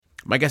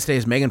My guest today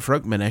is Megan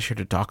Farokhmanesh here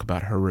to talk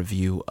about her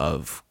review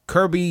of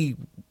Kirby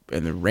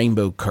and the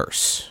Rainbow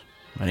Curse.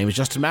 My name is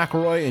Justin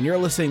McElroy, and you're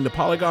listening to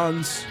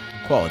Polygon's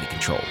Quality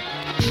Control.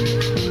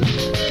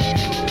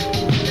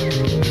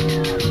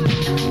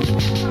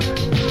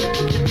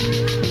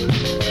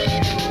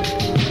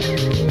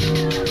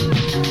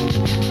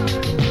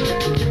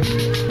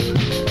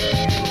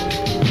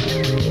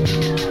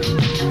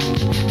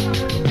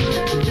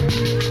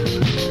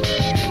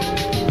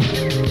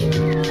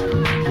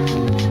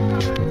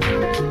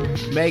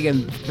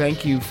 Megan,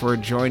 thank you for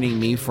joining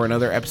me for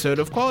another episode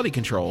of Quality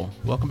Control.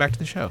 Welcome back to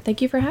the show.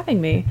 Thank you for having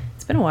me.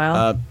 It's been a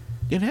while.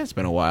 It has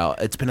been a while.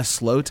 It's been a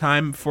slow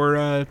time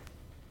for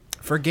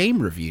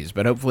game reviews,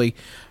 but hopefully,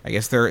 I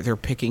guess they're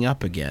picking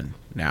up again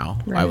now.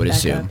 I would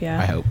assume. Yeah.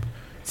 I hope.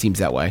 Seems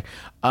that way.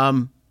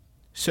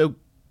 So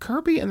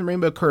Kirby and the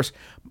Rainbow Curse.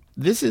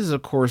 This is,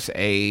 of course,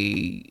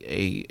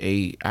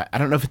 I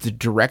don't know if it's a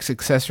direct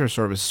successor, or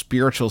sort of a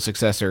spiritual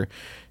successor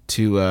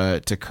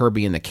to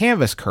Kirby and the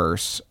Canvas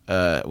Curse,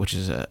 which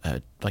is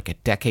a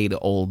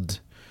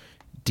decade-old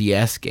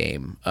DS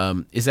game.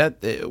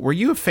 Were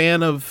you a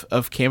fan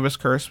of Canvas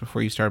Curse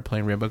before you started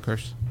playing Rainbow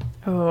Curse?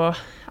 Oh,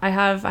 I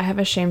have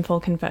a shameful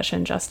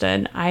confession,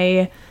 Justin.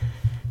 I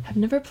have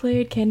never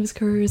played Canvas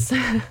Curse.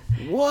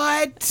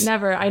 What?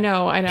 Never. I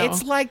know.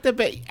 It's like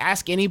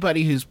ask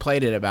anybody who's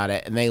played it about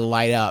it, and they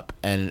light up,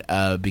 and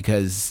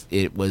because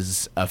it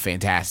was a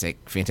fantastic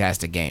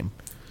game.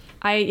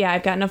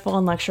 I've gotten a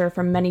full-on lecture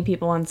from many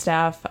people on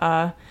staff,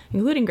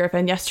 including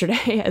Griffin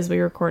yesterday as we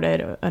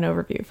recorded an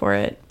overview for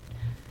it.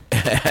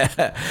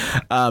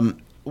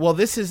 Well,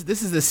 this is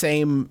the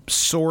same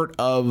sort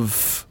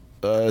of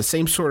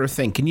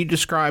thing. Can you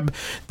describe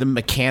the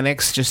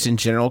mechanics just in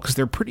general, because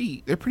they're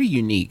pretty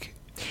unique?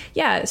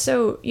 Yeah.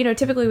 So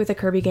typically with a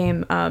Kirby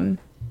game,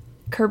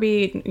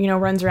 Kirby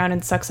runs around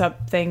and sucks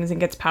up things and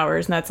gets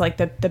powers, and that's like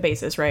the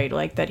basis, right?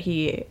 Like that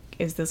he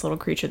is this little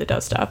creature that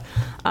does stuff.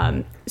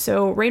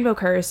 So Rainbow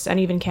Curse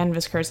and even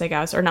Canvas Curse, I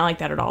guess, are not like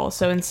that at all.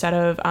 So instead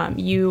of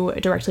you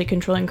directly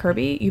controlling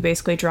Kirby, you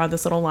basically draw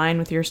this little line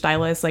with your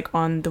stylus like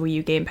on the Wii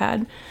U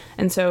gamepad.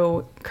 And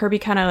so Kirby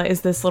kind of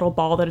is this little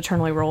ball that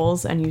eternally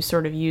rolls, and you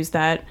sort of use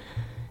that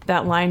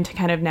line to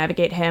kind of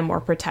navigate him or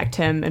protect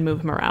him and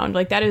move him around.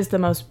 Like that is the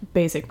most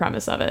basic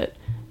premise of it.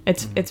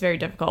 It's very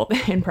difficult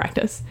in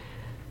practice.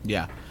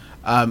 Yeah.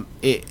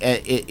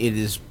 It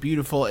is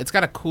beautiful. It's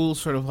got a cool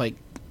sort of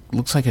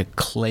looks like a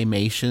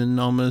claymation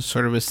almost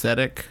sort of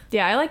aesthetic.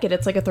 Yeah, I like it.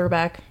 It's like a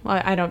throwback.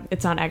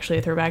 It's not actually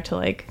a throwback to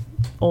like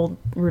old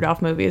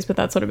Rudolph movies, but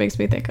that's what it makes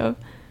me think of.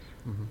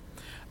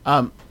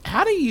 Mm-hmm.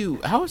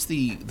 How is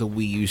the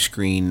Wii U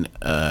screen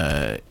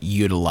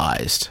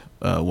utilized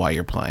while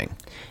you're playing?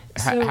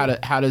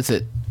 How does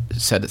it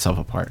set itself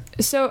apart?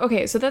 So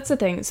that's the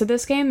thing. So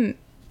this game,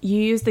 you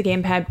use the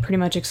gamepad pretty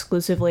much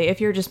exclusively if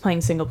you're just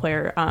playing single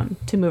player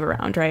to move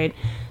around, right?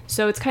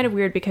 So it's kind of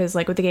weird because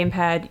like with the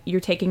gamepad, you're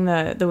taking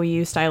the Wii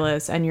U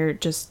stylus and you're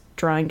just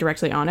drawing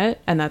directly on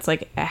it, and that's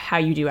like how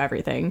you do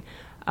everything.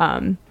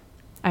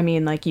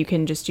 Like you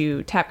can just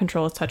do tap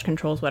controls, touch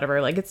controls,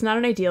 whatever. Like it's not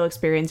an ideal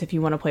experience if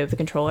you want to play with the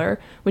controller,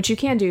 which you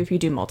can do if you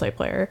do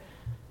multiplayer.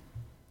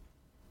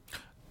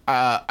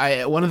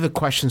 One of the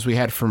questions we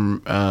had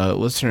from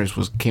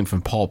listeners came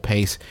from Paul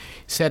Pace.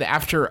 He said,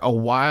 after a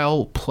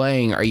while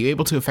playing, are you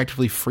able to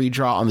effectively free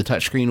draw on the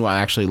touchscreen while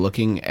actually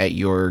looking at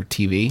your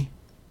TV?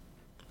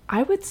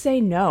 I would say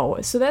no.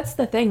 So that's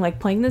the thing. Like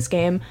playing this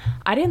game,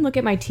 I didn't look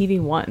at my TV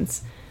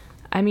once.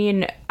 I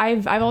mean,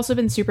 I've also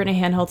been super into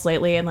handhelds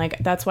lately, and like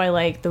that's why I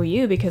like the Wii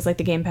U, because like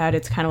the gamepad,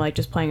 it's kind of like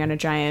just playing on a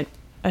giant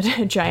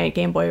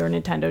Game Boy or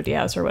Nintendo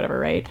DS or whatever,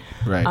 right?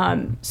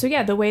 Right. So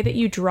yeah, the way that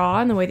you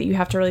draw and the way that you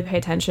have to really pay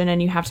attention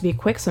and you have to be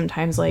quick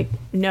sometimes, like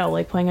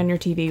playing on your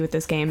TV with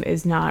this game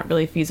is not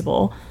really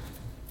feasible.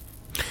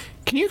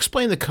 Can you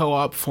explain the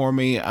co-op for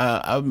me?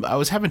 I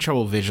was having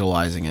trouble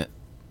visualizing it.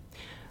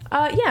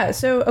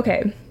 So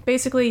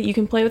basically you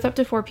can play with up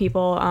to 4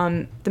 people.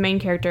 The main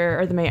character,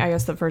 or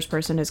the first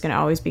person is going to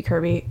always be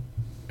Kirby.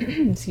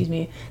 Excuse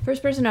me.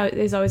 First person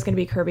is always going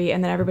to be Kirby,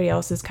 and then everybody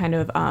else is kind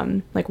of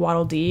like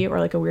Waddle Dee, or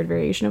like a weird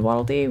variation of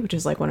Waddle Dee, which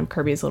is like one of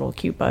Kirby's little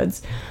cute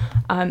buds.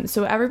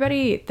 So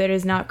everybody that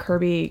is not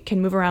Kirby can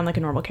move around like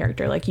a normal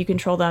character. Like you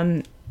control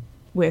them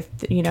with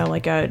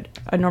like a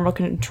normal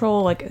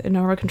control, like a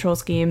normal control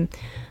scheme.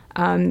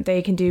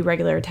 They can do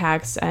regular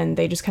attacks, and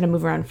they just kind of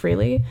move around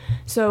freely.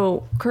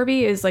 So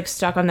Kirby is like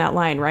stuck on that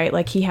line, right?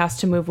 Like he has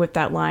to move with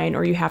that line,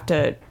 or you have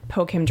to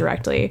poke him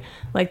directly.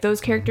 Like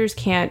those characters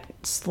can't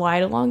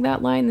slide along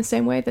that line the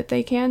same way that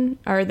they can,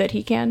 or that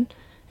he can,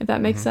 if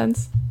that makes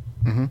sense.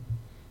 Mm-hmm.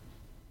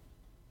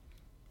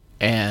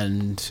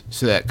 And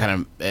so that kind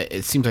of,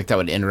 it seems like that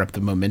would interrupt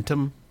the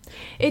momentum.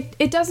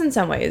 It does in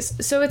some ways.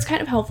 So it's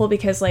kind of helpful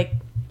because like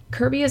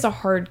Kirby is a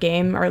hard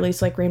game, or at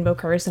least like Rainbow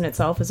Curse in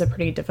itself is a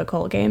pretty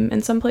difficult game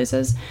in some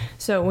places.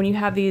 So when you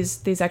have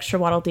these extra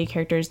Waddle Dee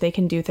characters, they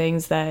can do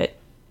things that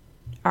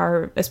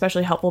are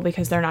especially helpful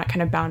because they're not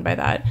kind of bound by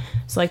that.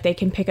 So like they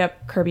can pick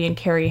up Kirby and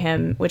carry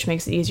him, which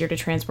makes it easier to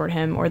transport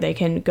him, or they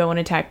can go and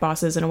attack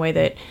bosses in a way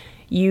that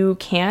you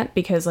can't,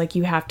 because like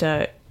you have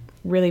to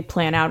really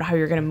plan out how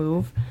you're going to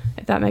move,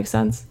 if that makes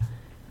sense.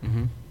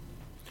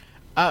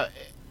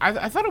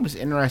 I thought it was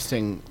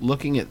interesting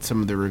looking at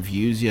some of the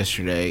reviews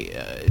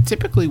yesterday.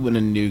 Typically, when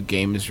a new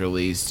game is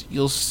released,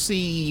 you'll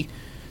see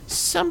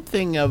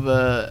something of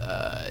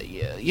at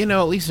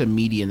least a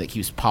median that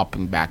keeps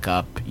popping back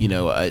up.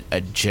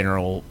 A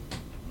general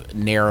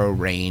narrow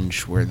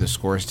range where the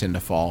scores tend to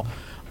fall.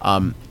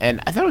 And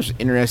I thought it was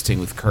interesting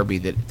with Kirby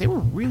that they were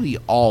really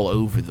all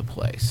over the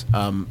place.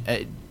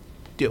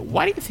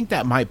 Why do you think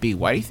that might be?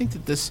 Why do you think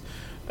that this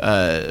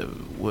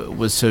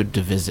was so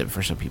divisive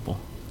for some people?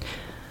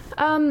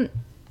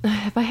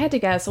 If I had to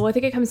guess, well, I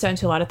think it comes down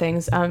to a lot of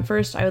things.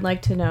 First, I would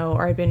like to know,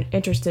 or I've been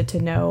interested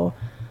to know,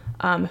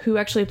 who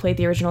actually played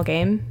the original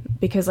game,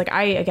 because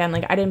I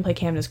didn't play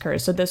Canada's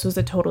Curse, so this was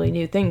a totally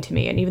new thing to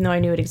me. And even though I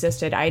knew it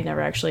existed, I had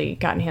never actually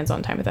gotten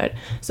hands-on time with it.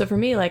 So for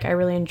me, I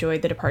really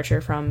enjoyed the departure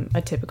from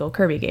a typical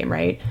Kirby game,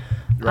 right?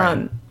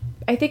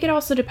 I think it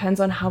also depends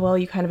on how well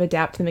you kind of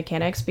adapt the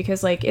mechanics,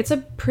 because it's a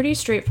pretty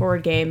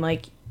straightforward game.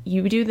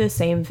 You do the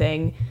same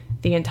thing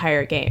the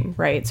entire game,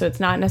 right? So it's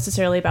not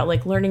necessarily about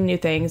learning new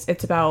things.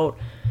 It's about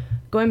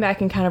going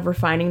back and kind of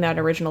refining that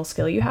original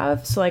skill you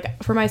have. So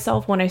for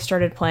myself, when I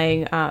started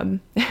playing, and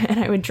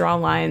I would draw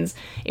lines,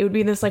 it would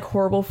be this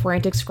horrible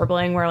frantic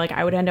scribbling where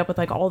I would end up with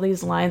all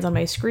these lines on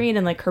my screen,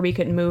 and Kirby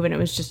couldn't move, and it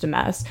was just a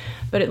mess.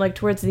 But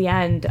towards the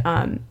end,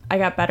 I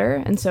got better,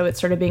 and so it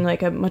started being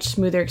a much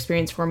smoother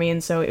experience for me.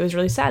 And so it was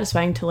really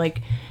satisfying to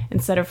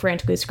instead of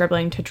frantically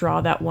scribbling, to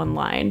draw that one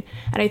line.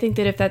 And I think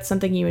that if that's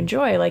something you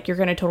enjoy, you're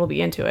going to totally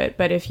be into it.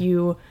 But if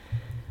you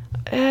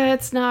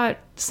it's not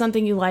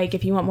something you like,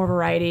 if you want more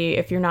variety,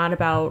 if you're not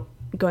about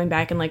going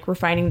back and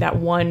refining that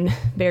one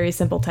very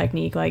simple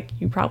technique,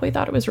 you probably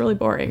thought it was really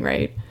boring,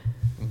 right?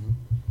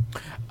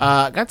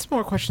 Got some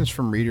more questions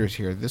from readers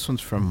here. This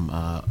one's from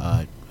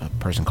a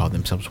person called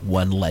themselves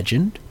One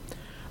Legend.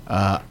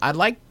 I'd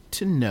like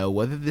to know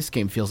whether this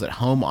game feels at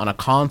home on a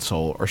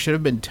console or should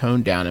have been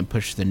toned down and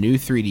pushed to the new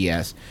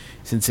 3DS,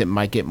 since it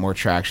might get more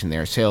traction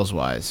there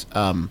sales-wise.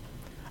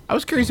 I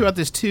was curious about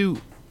this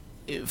too.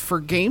 For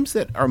games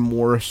that are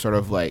more sort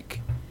of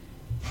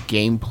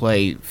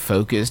gameplay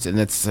focused, and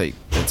that's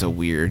a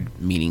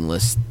weird,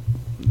 meaningless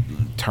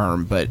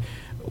term, but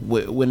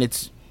when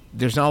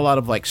there's not a lot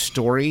of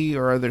story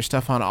or other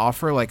stuff on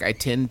offer, I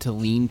tend to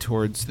lean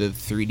towards the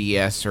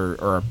 3DS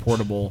or a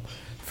portable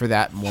for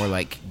that more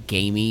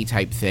gamey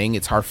type thing.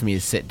 It's hard for me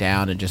to sit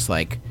down and just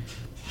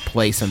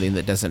play something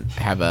that doesn't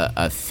have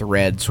a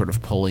thread sort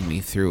of pulling me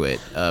through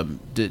it.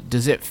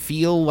 Does it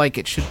feel like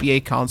it should be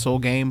a console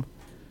game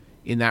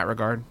in that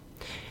regard?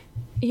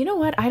 You know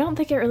what? I don't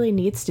think it really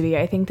needs to be.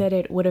 I think that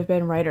it would have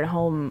been right at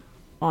home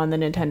on the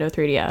Nintendo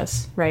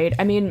 3DS, right?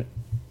 I mean,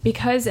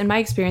 because in my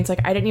experience, I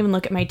didn't even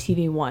look at my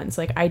TV once.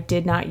 I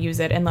did not use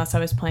it unless I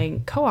was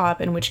playing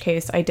co-op, in which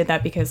case I did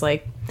that because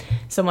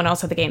someone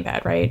else had the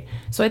gamepad, right?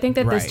 So I think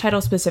that this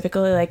title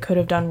specifically could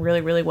have done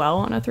really, really well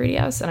on a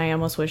 3DS, and I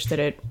almost wish that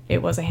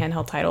it was a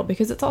handheld title,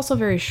 because it's also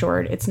very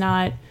short.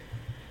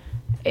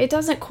 It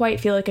doesn't quite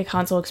feel like a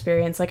console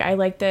experience. I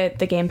like that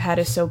the gamepad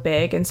is so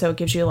big, and so it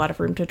gives you a lot of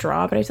room to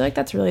draw, but I feel like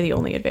that's really the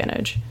only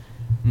advantage.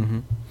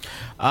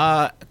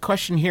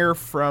 Question here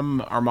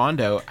from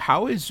Armando.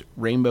 How is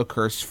Rainbow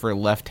Curse for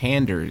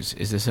left-handers?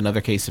 Is this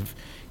another case of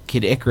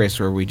Kid Icarus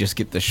where we just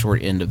get the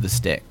short end of the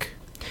stick?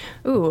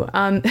 Ooh,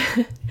 well,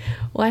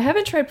 I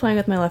haven't tried playing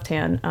with my left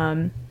hand,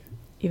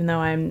 even though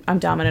I'm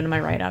dominant in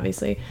my right,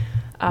 obviously.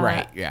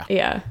 Right, yeah.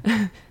 Yeah.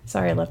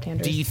 Sorry,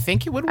 left-handers. Do you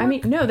think it would work? I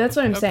mean, no, that's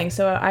what I'm saying.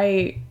 So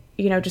I,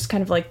 just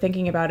kind of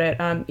thinking about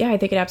it, I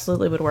think it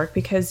absolutely would work,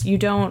 because you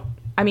don't,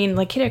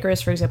 Kid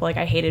Icarus, for example,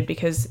 I hated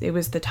because it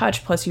was the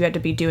touch, plus you had to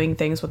be doing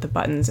things with the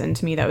buttons, and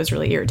to me that was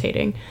really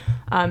irritating.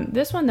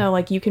 This one, though,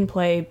 you can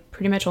play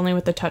pretty much only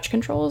with the touch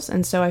controls,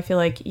 and so I feel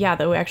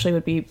that actually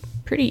would be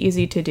pretty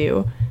easy to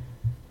do.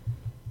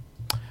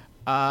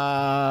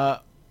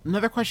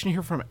 Another question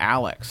here from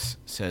Alex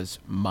says,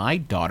 my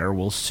daughter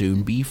will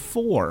soon be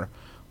 4.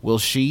 Will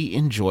she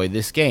enjoy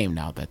this game?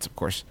 Now, that's, of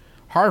course,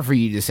 hard for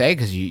you to say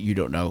because you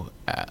don't know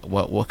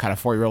what kind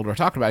of 4-year-old we're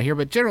talking about here.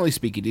 But generally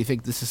speaking, do you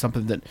think this is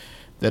something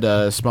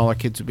that smaller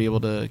kids would be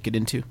able to get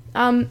into?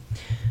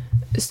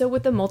 So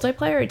with the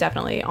multiplayer,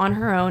 definitely. On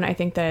her own, I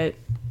think that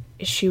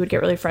she would get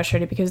really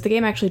frustrated because the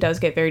game actually does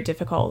get very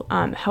difficult.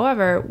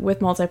 However, with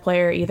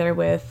multiplayer, either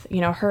with,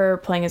 her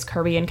playing as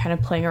Kirby and kind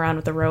of playing around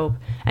with the rope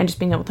and just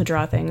being able to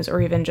draw things,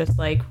 or even just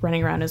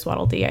running around as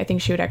Waddle Dee, I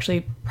think she would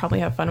actually probably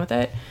have fun with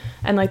it.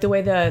 And the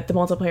way the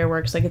multiplayer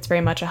works, it's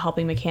very much a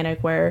helping mechanic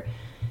where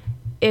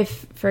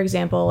if, for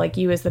example,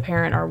 you as the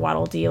parent are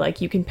Waddle Dee,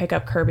 you can pick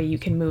up Kirby, you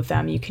can move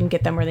them, you can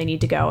get them where they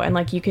need to go,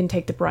 and you can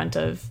take the brunt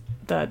of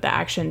the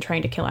action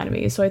trying to kill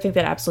enemies. So I think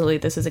that absolutely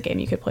this is a game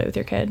you could play with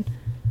your kid.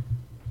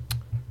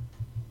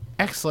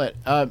 Excellent.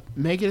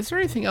 Megan, is there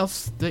anything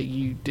else that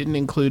you didn't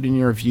include in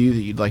your review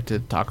that you'd like to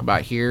talk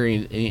about here?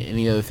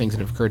 Any other things that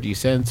have occurred to you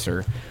since,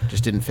 or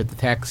just didn't fit the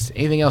text?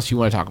 Anything else you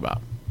want to talk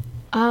about?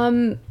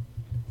 I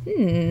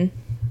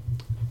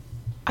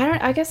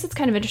guess it's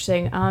kind of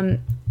interesting.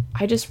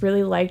 I just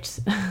really liked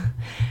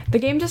the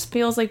game just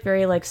feels like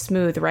very like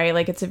smooth, right?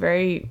 Like it's a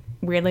very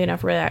weirdly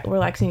enough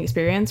relaxing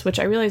experience, which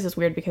I realize is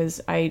weird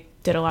because I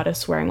did a lot of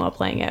swearing while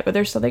playing it. But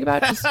there's something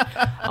about just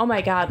oh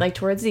my god, like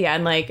towards the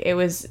end, like it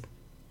was.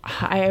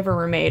 I have a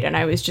roommate and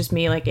I was just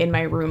me like in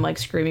my room like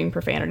screaming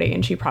profanity,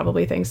 and she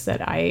probably thinks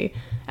that I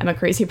am a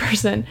crazy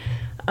person.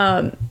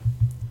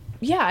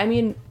 Yeah, I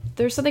mean,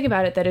 there's something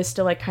about it that is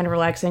still like kind of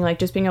relaxing, like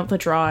just being able to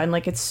draw, and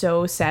like it's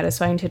so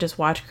satisfying to just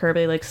watch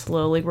Kirby like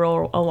slowly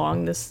roll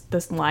along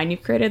this line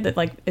you've created that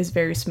like is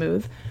very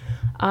smooth.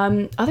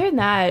 Other than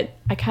that,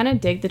 I kind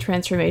of dig the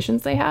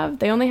transformations they have.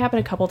 They only happen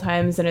a couple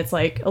times and it's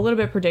like a little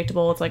bit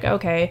predictable. It's like,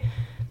 okay,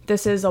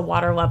 this is a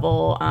water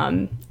level.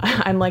 I'm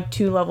like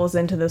 2 levels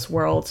into this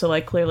world, so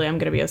like clearly I'm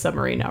gonna be a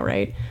submarine now,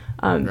 right?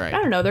 Right. I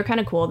don't know. They're kind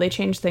of cool. They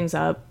change things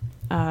up.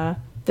 I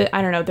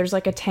don't know. There's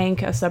like a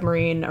tank, a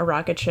submarine, a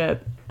rocket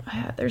ship.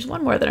 There's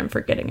one more that I'm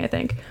forgetting, I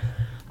think.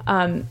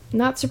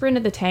 Not super into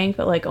the tank,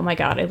 but like, oh my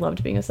god, I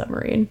loved being a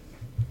submarine.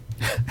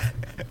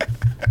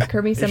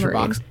 Kirby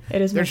submarine.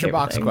 It is my There's your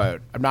box thing.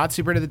 quote. I'm not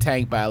super into the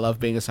tank, but I love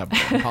being a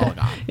submarine.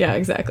 Polygon. Yeah,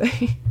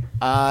 exactly.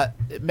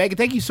 Megan,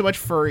 thank you so much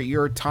for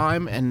your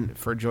time and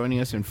for joining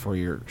us and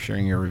for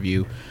sharing your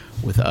review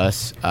with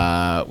us.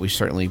 We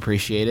certainly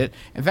appreciate it.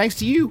 And thanks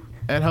to you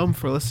at home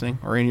for listening,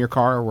 or in your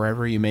car, or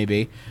wherever you may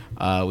be.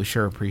 We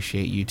sure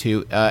appreciate you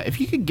too.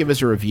 If you could give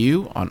us a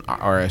review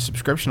or a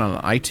subscription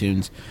on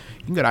iTunes,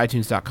 you can go to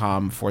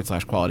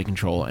itunes.com/quality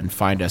control and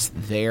find us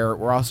there.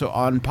 We're also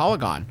on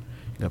Polygon.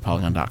 Go to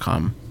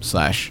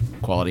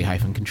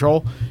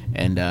polygon.com/quality-control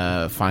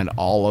and find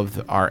all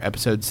of our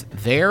episodes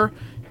there.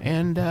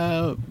 And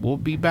we'll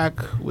be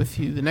back with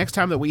you the next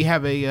time that we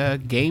have a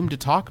game to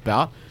talk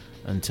about.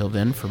 Until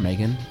then, for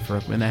Megan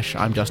Farokhmanesh,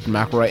 I'm Justin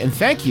McElroy, and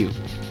thank you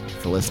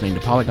for listening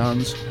to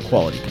Polygon's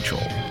Quality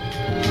Control.